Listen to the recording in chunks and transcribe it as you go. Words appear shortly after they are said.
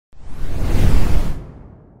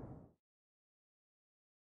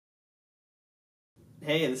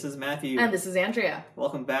Hey, this is Matthew. And this is Andrea.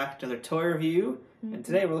 Welcome back to another toy review. And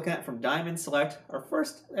today we're looking at from Diamond Select, our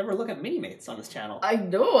first ever look at Minimates on this channel. I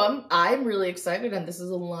know, I'm really excited, and this is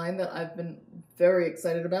a line that I've been very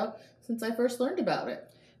excited about since I first learned about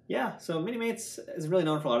it. Yeah, so Minimates is really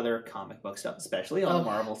known for a lot of their comic book stuff, especially all the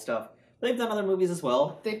Marvel stuff. They've done other movies as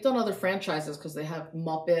well. They've done other franchises because they have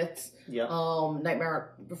Muppets,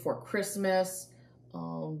 Nightmare Before Christmas,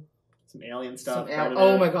 some alien stuff.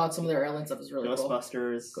 Oh my god, some of their alien stuff is really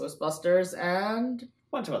Ghostbusters. cool. Ghostbusters, and a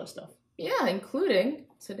bunch of other stuff. Yeah, including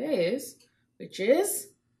today's, which is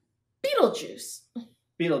Beetlejuice.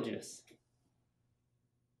 Beetlejuice.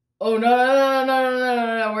 Oh,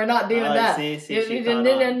 no, we're not doing that. See,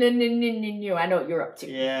 No, I know what you're up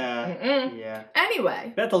to. Yeah, yeah.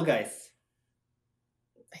 Anyway. Betelgeuse.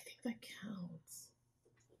 I think that counts.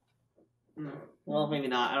 Well, maybe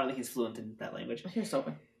not. I don't think he's fluent in that language. Here's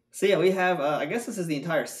hoping. So yeah, we have, I guess this is the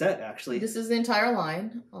entire set, actually. This is the entire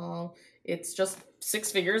line. It's just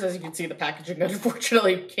 6 figures. As you can see, the packaging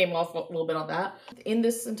unfortunately came off a little bit on that. In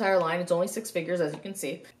this entire line, it's only 6 figures, as you can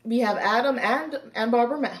see. We have Adam and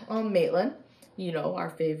Barbara Maitland, you know, our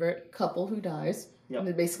favorite couple who dies. Yep.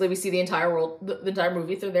 And basically, we see the entire world, the entire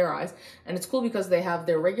movie through their eyes. And it's cool because they have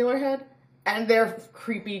their regular head and their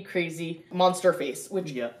creepy, crazy monster face,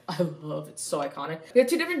 which I love. It's so iconic. We have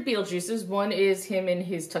 2 different Beetlejuices. One is him in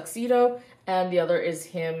his tuxedo, and the other is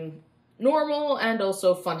him normal, and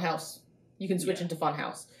also Funhouse. You can switch into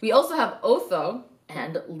Funhouse. We also have Otho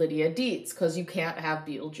and Lydia Deetz, because you can't have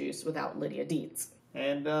Beetlejuice without Lydia Deetz.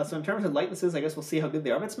 And so in terms of likenesses, I guess we'll see how good they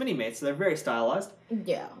are. But it's Minimates, so they're very stylized.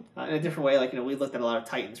 Yeah. In a different way, like, you know, we looked at a lot of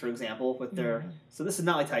Titans, for example, with their... So this is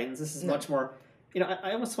not like Titans. This is much more... You know,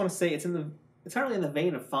 I almost want to say it's not really in the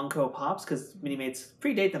vein of Funko Pops, because Minimates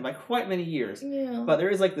predate them by quite many years. Yeah. But there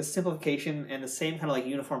is, like, the simplification and the same kind of, like,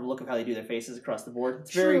 uniform look of how they do their faces across the board.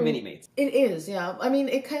 It's very Minimates. It is, yeah. I mean,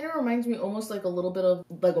 it kind of reminds me almost like a little bit of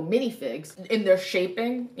Lego minifigs in their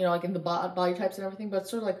shaping, you know, like in the body types and everything, but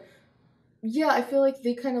it's sort of like, yeah, I feel like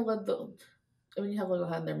they kind of led the... I mean, you have Lego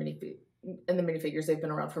had their minifigures, they've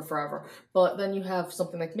been around for forever. But then you have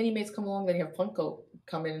something like Minimates come along, then you have Funko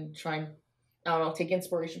come in and try and, I don't know, take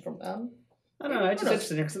inspiration from them. I don't know, it's just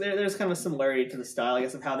interesting because there's kind of a similarity to the style, I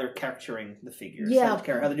guess, of how they're capturing the figures. Yeah. How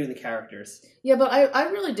they're doing the characters. Yeah, but I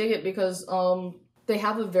really dig it because they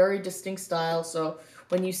have a very distinct style, so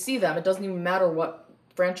when you see them, it doesn't even matter what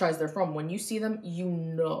franchise they're from. When you see them, you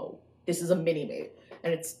know this is a Minimate,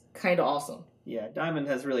 and it's kind of awesome. Yeah, Diamond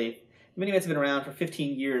has really... Minimates have been around for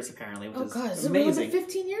 15 years, apparently, which is amazing. Has it really been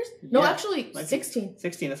 15 years? No, actually, 16.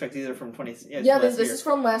 16, that's right. These are from 20... Yeah, this is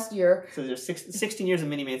from last year. So there's 16 years of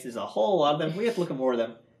Minimates. There's a whole lot of them. We have to look at more of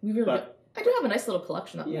them. We really do. I do have a nice little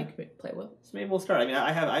collection that we can play with. So maybe we'll start. I mean,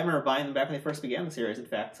 I remember buying them back when they first began the series, in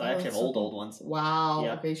fact. So I actually have old ones. Wow.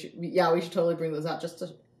 Yeah. Okay, we should totally bring those out just to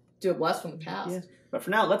do a blast from the past. Yeah. But for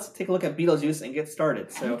now, let's take a look at Beetlejuice and get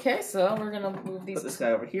started. So okay, so we're going to move these... Put this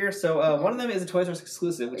guy over here. So one of them is a Toys R Us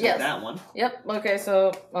exclusive, which is that one. Yep, okay,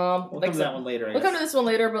 so... we'll come to that one later, We'll come to this one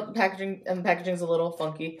later, but the packaging's a little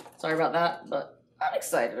funky. Sorry about that, but I'm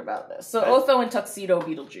excited about this. So Otho and Tuxedo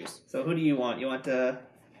Beetlejuice. So who do you want? You want I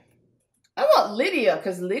want Lydia,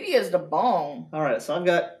 because Lydia's the bomb. Alright, so I've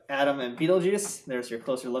got Adam and Beetlejuice. There's your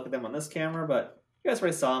closer look at them on this camera, but you guys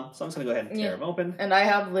already saw them, so I'm just going to go ahead and tear them open. And I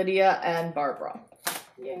have Lydia and Barbara.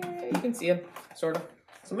 Yeah, you can see them, sort of.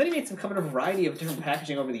 So Minimates have come in a variety of different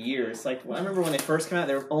packaging over the years. Like, I remember when they first came out,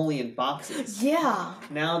 they were only in boxes. Yeah.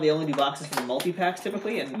 Now they only do boxes for the multi-packs,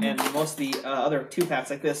 typically, and most of the other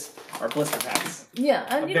 2-packs like this are blister packs. Yeah,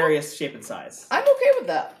 and of various shape and size. I'm okay with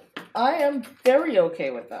that. I am very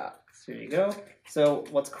okay with that. So here you go. So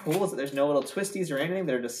what's cool is that there's no little twisties or anything.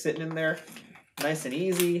 They're just sitting in there, nice and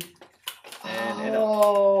easy. And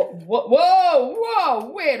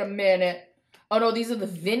whoa, wait a minute. Oh no, these are the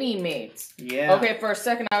Minimates. Yeah. Okay, for a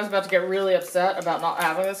second I was about to get really upset about not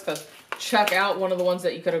having this, because check out one of the ones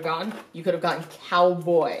that you could have gotten. You could have gotten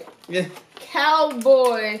Cowboy. Yeah.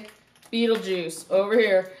 Cowboy Beetlejuice over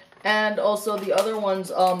here. And also the other ones,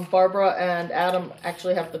 Barbara and Adam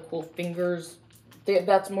actually have the cool fingers.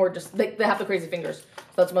 That's more just they have the crazy fingers.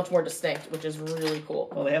 So that's much more distinct, which is really cool.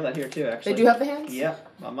 Well, they have that here too, actually. They do have the hands? Yeah,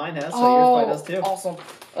 well, mine has, so yours probably does too. Awesome.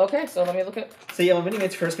 Okay, so let me look at... So yeah, when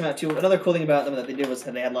Minimates first came out too, another cool thing about them that they did was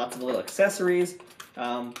that they had lots of little accessories.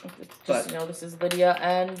 Just, you know, this is Lydia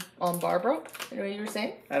and Barbara. You know what you were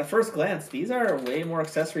saying? At a first glance, these are way more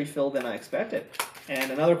accessory filled than I expected.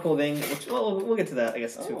 And another cool thing, which we'll get to that, I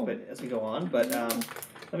guess, too, but as we go on. But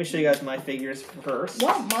let me show you guys my figures first.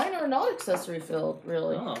 Well, mine are not accessory filled,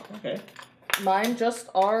 really. Oh, okay. Mine just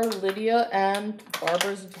are Lydia and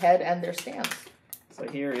Barbara's head and their stands. So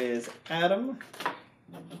here is Adam.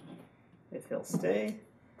 if he'll stay.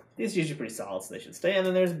 These are usually pretty solid, so they should stay. And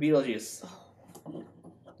then there's Beetlejuice. Look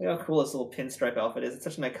how cool this little pinstripe outfit is. It's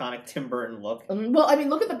such an iconic Tim Burton look. Well, I mean,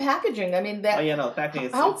 look at the packaging. I mean, that. Oh yeah, no, the packaging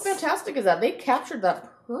is. How fantastic is that? They captured that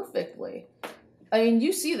perfectly. I mean,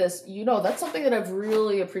 you see this, you know, that's something that I've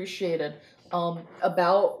really appreciated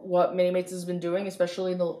about what Minimates has been doing,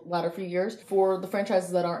 especially in the latter few years, for the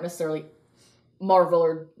franchises that aren't necessarily Marvel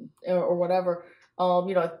or whatever.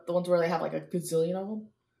 You know, the ones where they have like a gazillion of them.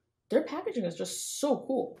 Their packaging is just so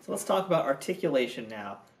cool. So let's talk about articulation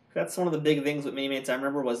now. That's one of the big things with Minimates I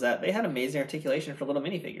remember was that they had amazing articulation for little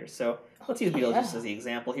minifigures. So let's use Beetlejuice as the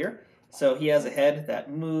example here. So he has a head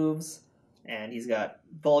that moves, and he's got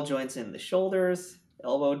ball joints in the shoulders,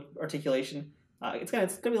 elbow articulation. It's gonna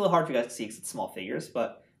be a little hard for you guys to see because it's small figures,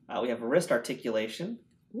 but we have a wrist articulation.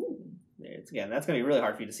 Ooh. Again, that's going to be really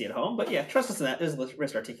hard for you to see at home, but yeah, trust us in that. There's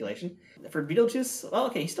wrist articulation. For Beetlejuice, well,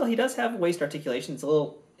 okay, he does have waist articulation. It's a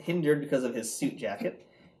little hindered because of his suit jacket.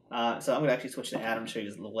 So I'm going to actually switch to Adam to show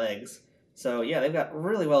you the legs. So yeah, they've got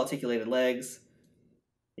really well articulated legs.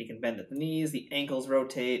 You can bend at the knees, the ankles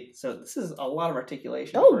rotate. So this is a lot of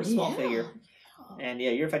articulation for a small figure. And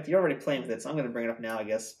yeah, you're already playing with it, so I'm going to bring it up now, I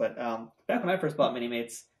guess. But back when I first bought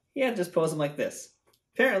Minimates, you had to just pose them like this.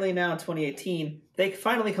 Apparently now in 2018, they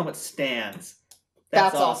finally come with stands.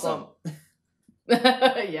 That's awesome.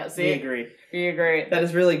 Yeah, see? We agree. We agree. That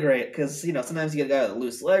is really great, because, you know, sometimes you get a guy with a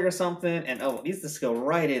loose leg or something, and these just go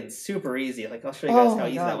right in super easy. Like, I'll show you guys how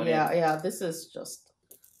easy that one is. Yeah,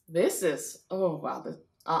 this is, oh wow,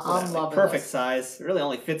 I'm loving perfect this. size. It really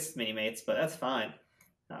only fits Minimates, but that's fine.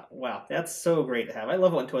 Wow, that's so great to have. I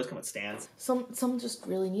love it when toys come with stands. Some just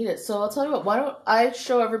really need it. So I'll tell you what, why don't I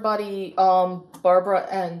show everybody Barbara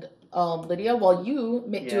and Lydia while you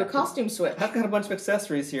do a costume switch. I've got a bunch of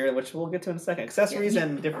accessories here, which we'll get to in a second. Accessories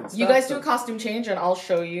and different stuff. You guys do a costume change, and I'll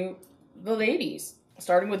show you the ladies.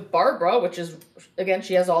 Starting with Barbara, which is, again,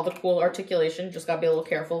 she has all the cool articulation. Just got to be a little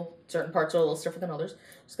careful. Certain parts are a little stiffer than others.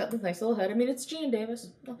 She's got this nice little head. I mean, it's Jean Davis.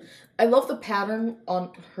 I love the pattern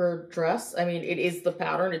on her dress. I mean, it is the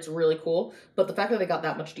pattern. It's really cool. But the fact that they got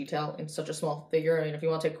that much detail in such a small figure, I mean, if you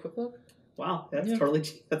want to take a quick look. Wow, that's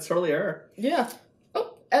totally her. Yeah.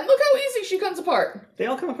 Oh, and look how easy she comes apart. They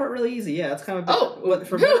all come apart really easy. Yeah, it's kind of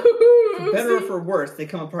for better or for worse, they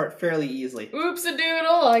come apart fairly easily. Oops-a-doodle.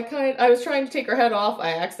 I was trying to take her head off.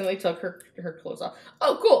 I accidentally took her clothes off.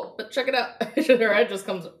 Oh, cool. But check it out. Her head just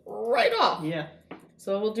comes right off. Yeah.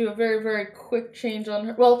 So we'll do a very, very quick change on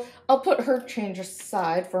her. Well, I'll put her change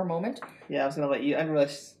aside for a moment. Yeah, I was going to let you... I didn't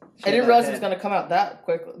realize it was going to come out that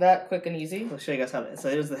quick and easy. I'll show you guys how... So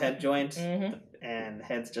here's the head joint, and the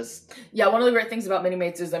head's just... Yeah, one of the great things about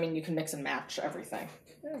Minimates is, I mean, you can mix and match everything.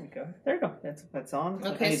 There we go. There you go. That's on.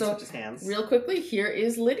 Okay, so real quickly, here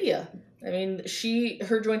is Lydia. I mean,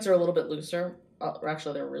 her joints are a little bit looser. Or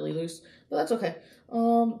actually, they're really loose, but that's okay.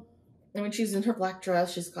 I mean, she's in her black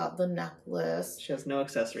dress. She's got the necklace. She has no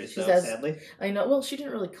accessories, sadly. I know. Well, she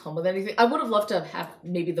didn't really come with anything. I would have loved to have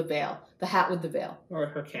maybe the veil. The hat with the veil. Or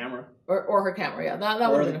her camera. Or her camera, yeah.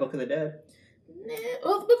 That or the Book of the Dead.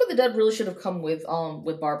 Well, the Book of the Dead really should have come with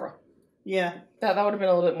Barbara. Yeah. That would have been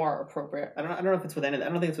a little bit more appropriate. I don't know if it's with any of the... I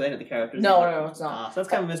don't think it's with any of the characters. No, it's not. So that's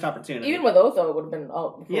kind of a missed opportunity. Even with Otho, it would have been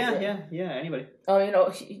appropriate. Yeah, anybody. Oh, you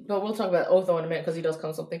know, but we'll talk about Otho in a minute because he does come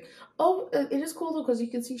with something. Oh, it is cool though because you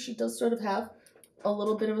can see she does sort of have a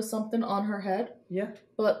little bit of a something on her head. Yeah.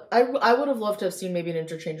 But I would have loved to have seen maybe an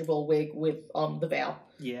interchangeable wig with the veil.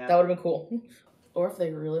 Yeah. That would have been cool. Or if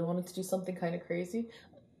they really wanted to do something kind of crazy.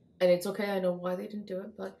 And it's okay, I know why they didn't do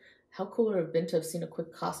it, but how cool would it have been to have seen a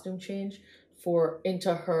quick costume change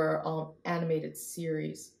into her animated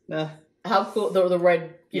series? How cool, the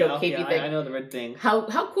red, capey thing. I know the red thing.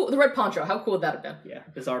 How cool, the red poncho, how cool would that have been? Yeah,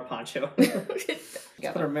 bizarre poncho. Let's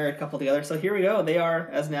put our married couple together. So here we go. They are,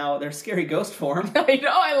 they're scary ghost form. I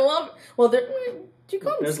know, I love, well, do you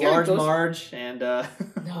call them There's scary Large ghost? Marge and,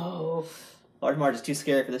 No. Large Marge is too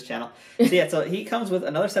scary for this channel. So yeah, so he comes with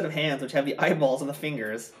another set of hands which have the eyeballs on the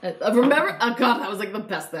fingers. Remember? Oh god, that was like the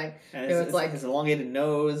best thing. And it's like his elongated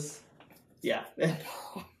nose. Yeah.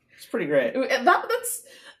 It's pretty great. That's,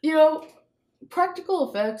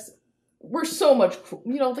 practical effects were so much,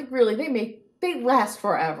 like really, they last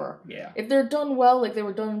forever. Yeah. If they're done well, like they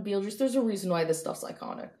were done in Beetlejuice, there's a reason why this stuff's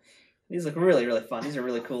iconic. These look really, really fun. These are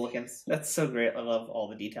really cool looking. That's so great. I love all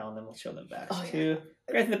the detail in them. We'll show them backs too.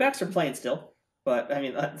 Granted, the backs are plain still, but I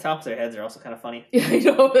mean, the tops of their heads are also kind of funny. Yeah, I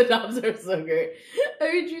know, the tops are so great.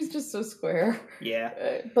 I mean, she's just so square.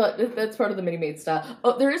 Yeah. But that's part of the Minimate style.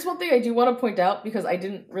 Oh, there is one thing I do want to point out because I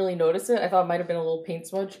didn't really notice it. I thought it might have been a little paint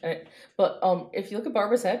smudge. But if you look at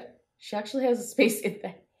Barbara's head, she actually has a space in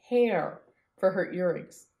the hair for her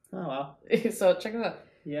earrings. Oh, wow. So check it out.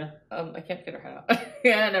 Yeah. I can't get her head out.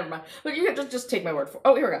 Yeah, never mind. But you can just take my word for it.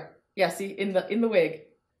 Oh, here we go. Yeah, see, in the wig.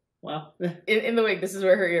 Wow. in the wig, this is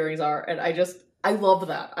where her earrings are, and I love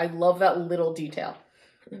that. I love that little detail.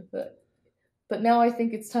 But now I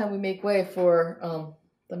think it's time we make way for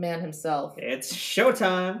the man himself. It's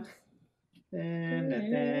showtime. Yeah.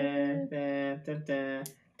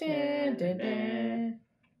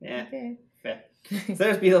 Okay. So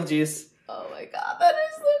there's Beetlejuice. Oh my god, that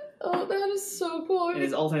is so cool. In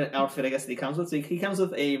his alternate outfit, I guess, that he comes with. So he comes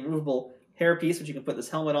with a removable hairpiece, which you can put this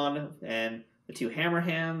helmet on, and the two hammer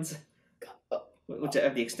hands, which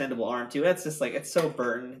have the extendable arm too. That's just like, it's so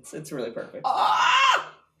Burton. It's really perfect.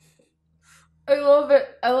 Ah! I love it.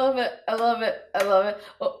 I love it. I love it. I love it.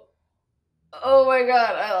 Oh my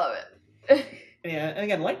god, I love it. Yeah, and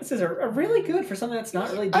again, likenesses are really good for something that's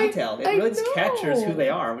not really detailed. It really just captures who they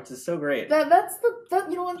are, which is so great. That's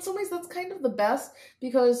you know, in some ways that's kind of the best,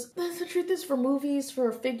 because the truth is, for movies,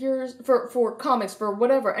 for figures, for comics, for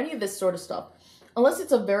whatever, any of this sort of stuff, unless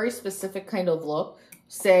it's a very specific kind of look,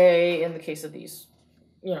 say in the case of these,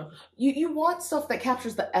 you know, you want stuff that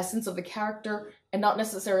captures the essence of the character and not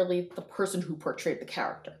necessarily the person who portrayed the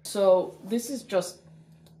character. So this is just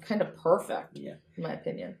kind of perfect, in my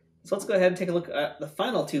opinion. So let's go ahead and take a look at the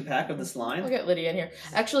final 2-pack of this line. I'll get Lydia in here.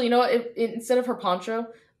 Actually, you know what? Instead of her poncho,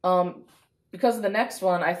 because of the next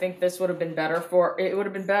one, I think this would have been better it would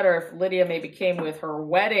have been better if Lydia maybe came with her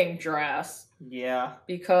wedding dress. Yeah.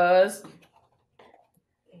 Because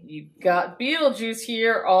you got Beetlejuice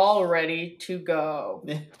here all ready to go.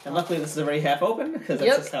 And luckily this is already half open, because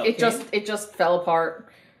that's just how it just fell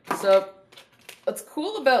apart. So what's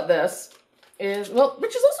cool about this is, well,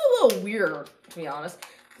 which is also a little weird, to be honest.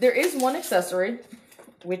 There is one accessory,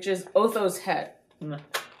 which is Otho's head.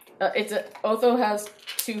 Otho has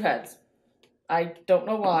 2 heads. I don't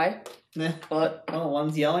know why, but... Well,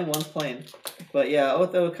 one's yelling, one's playing. But yeah,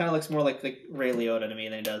 Otho kind of looks more like Ray Liotta to me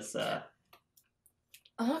than he does...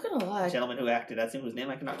 I'm not gonna lie. The gentleman who acted as him, whose name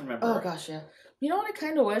I cannot remember. Oh gosh, yeah. You know what I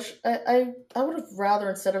kind of wish? I would have rather,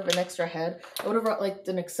 instead of an extra head, I would have liked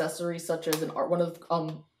an accessory such as one of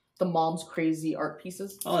the mom's crazy art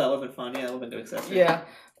pieces. Oh, that would have been fun. Yeah, that would have been an accessory. Yeah.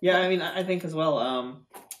 Yeah, I mean, I think as well,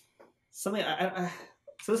 something,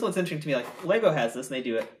 so this one's interesting to me, like, Lego has this, and they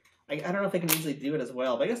do it. I don't know if they can easily do it as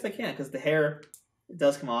well, but I guess they can, because the hair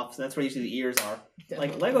does come off, so that's where usually the ears are.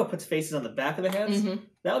 Definitely. Like, Lego puts faces on the back of the heads. Mm-hmm.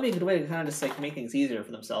 That would be a good way to kind of just, like, make things easier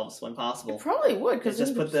for themselves when possible. It probably would, because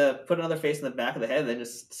just put another face in the back of the head, and then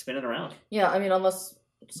just spin it around. Yeah, I mean, unless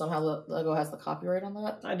somehow Lego has the copyright on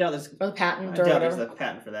that. I doubt there's... Or the patent, or whatever. I doubt there's a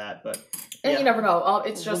patent for that, but... And you never know.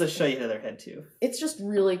 It's just... We'll just show you their head, too. It's just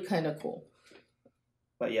really kind of cool.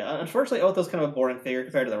 But yeah, unfortunately, Otho's kind of a boring figure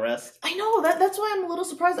compared to the rest. I know, that's why I'm a little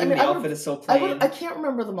surprised. I mean, the outfit is so plain. I can't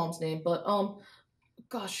remember the mom's name, but,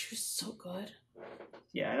 gosh, she was so good.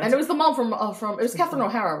 Yeah. And it was the mom from it was Catherine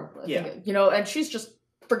O'Hara, I think, you know, and she's just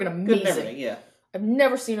friggin' amazing. Good and everything, yeah. I've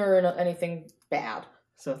never seen her in anything bad.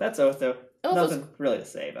 So that's Otho. Nothing really to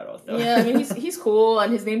say about Otho. Yeah, I mean, he's cool,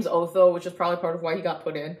 and his name's Otho, which is probably part of why he got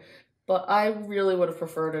put in. But I really would have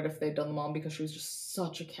preferred it if they'd done the mom, because she was just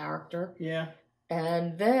such a character. Yeah.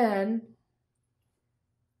 And then...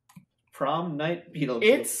 Prom night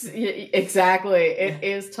Beetlejuice. Exactly. It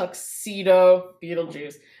is Tuxedo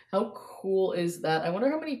Beetlejuice. How cool is that? I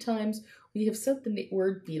wonder how many times we have said the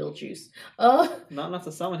word Beetlejuice. Not enough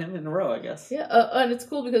to summon him in a row, I guess. Yeah, and it's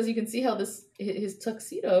cool because you can see how his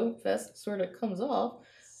tuxedo vest sort of comes off.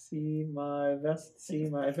 See my vest, see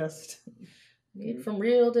my vest. Made from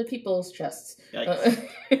real dead people's chests. Yikes.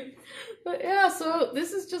 But yeah, so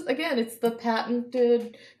this is just, again, it's the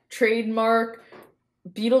patented trademark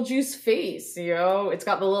Beetlejuice face, you know? It's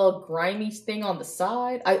got the little grimy thing on the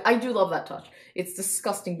side. I do love that touch. It's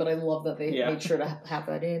disgusting, but I love that they made sure to have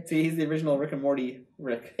that in. See, he's the original Rick and Morty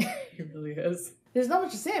Rick. He really is. There's not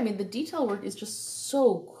much to say. I mean, the detail work is just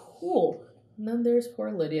so cool. And then there's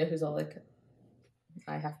poor Lydia, who's all like,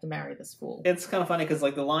 I have to marry this fool. It's kind of funny because,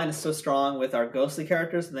 like, the line is so strong with our ghostly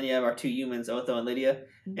characters, and then you have our 2 humans, Otho and Lydia,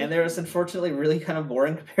 and they're just unfortunately really kind of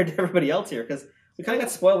boring compared to everybody else here, because we kind of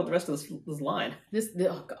got spoiled with the rest of this line.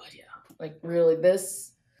 Oh god, yeah. Like, really,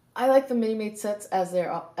 I like the Minimates sets as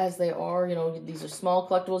they are. You know, these are small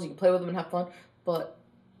collectibles. You can play with them and have fun. But,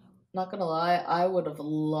 not gonna lie, I would have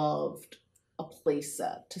loved a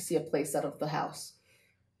playset, to see a playset of the house.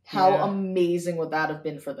 How amazing would that have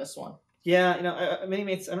been for this one? Yeah, you know,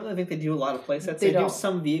 Minimates, I don't really think they do a lot of playsets. They do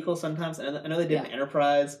some vehicles sometimes. I know they did an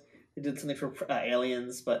Enterprise. They did something for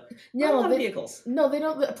Aliens, but not a lot of vehicles. No, they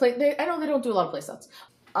don't I know they don't do a lot of playsets.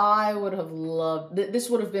 I would have loved...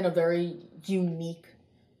 This would have been a very unique...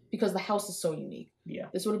 Because the house is so unique. Yeah.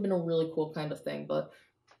 This would have been a really cool kind of thing, but...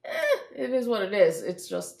 it is what it is. It's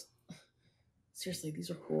just, seriously, these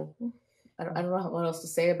are cool. I don't know what else to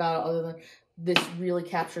say about it other than this really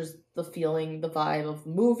captures the feeling, the vibe of the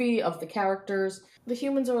movie, of the characters. The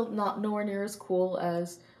humans are not nowhere near as cool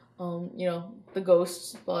as, the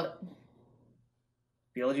ghosts, but...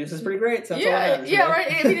 Beetlejuice is pretty great, so that's all yeah, that matters,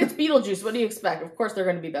 right? I mean, it's Beetlejuice. What do you expect? Of course they're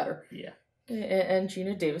going to be better. Yeah. And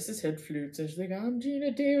Gina Davis's head flutes. And she's like, I'm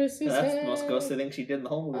Gina Davis's head. That's the most ghostly thing she did in the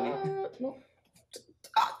whole movie. No.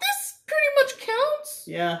 This pretty much counts.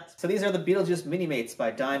 Yeah. So these are the Beetlejuice Minimates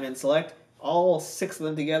by Diamond Select. All 6 of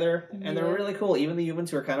them together, and they're really cool. Even the humans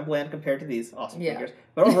who are kind of bland compared to these awesome figures.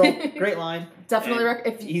 But overall, great line.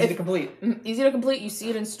 Definitely easy to complete. Easy to complete. You see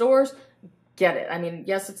it in stores, get it. I mean,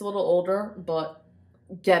 yes, it's a little older, but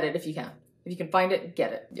get it if you can. If you can find it,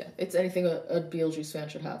 get it. Yeah, it's anything a Beetlejuice fan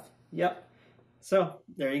should have. Yep. So,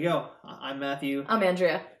 there you go. I'm Matthew. I'm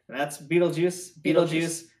Andrea. And that's Beetlejuice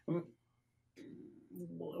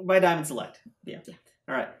by Diamond Select. Yeah.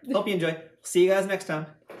 All right. Hope you enjoy. See you guys next time.